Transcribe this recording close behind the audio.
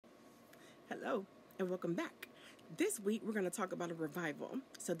Hello and welcome back. This week we're going to talk about a revival.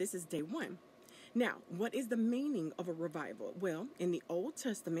 So this is day 1. Now, what is the meaning of a revival? Well, in the Old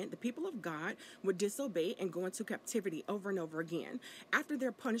Testament, the people of God would disobey and go into captivity over and over again. After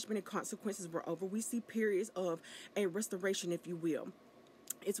their punishment and consequences were over, we see periods of a restoration, if you will.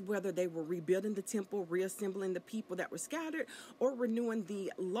 It's whether they were rebuilding the temple, reassembling the people that were scattered, or renewing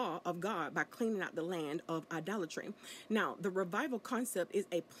the law of God by cleaning out the land of idolatry. Now, the revival concept is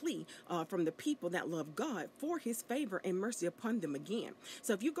a plea from the people that love God for his favor and mercy upon them again.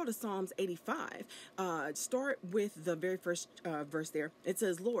 So if you go to Psalms 85, start with the very first verse there. It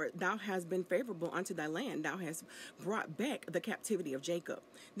says, Lord, thou hast been favorable unto thy land. Thou hast brought back the captivity of Jacob.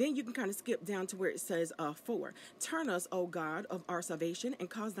 Then you can kind of skip down to where it says 4. Turn us, O God of our salvation, and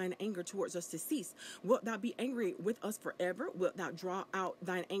cause thine anger towards us to cease. Wilt thou be angry with us forever? Wilt thou draw out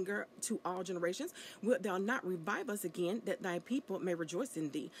thine anger to all generations? Wilt thou not revive us again, that thy people may rejoice in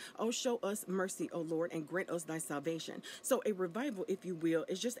thee? Oh, show us mercy, O Lord, and grant us thy salvation. So a revival, if you will,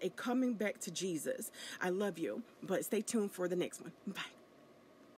 is just a coming back to Jesus. I love you, but stay tuned for the next one. Bye.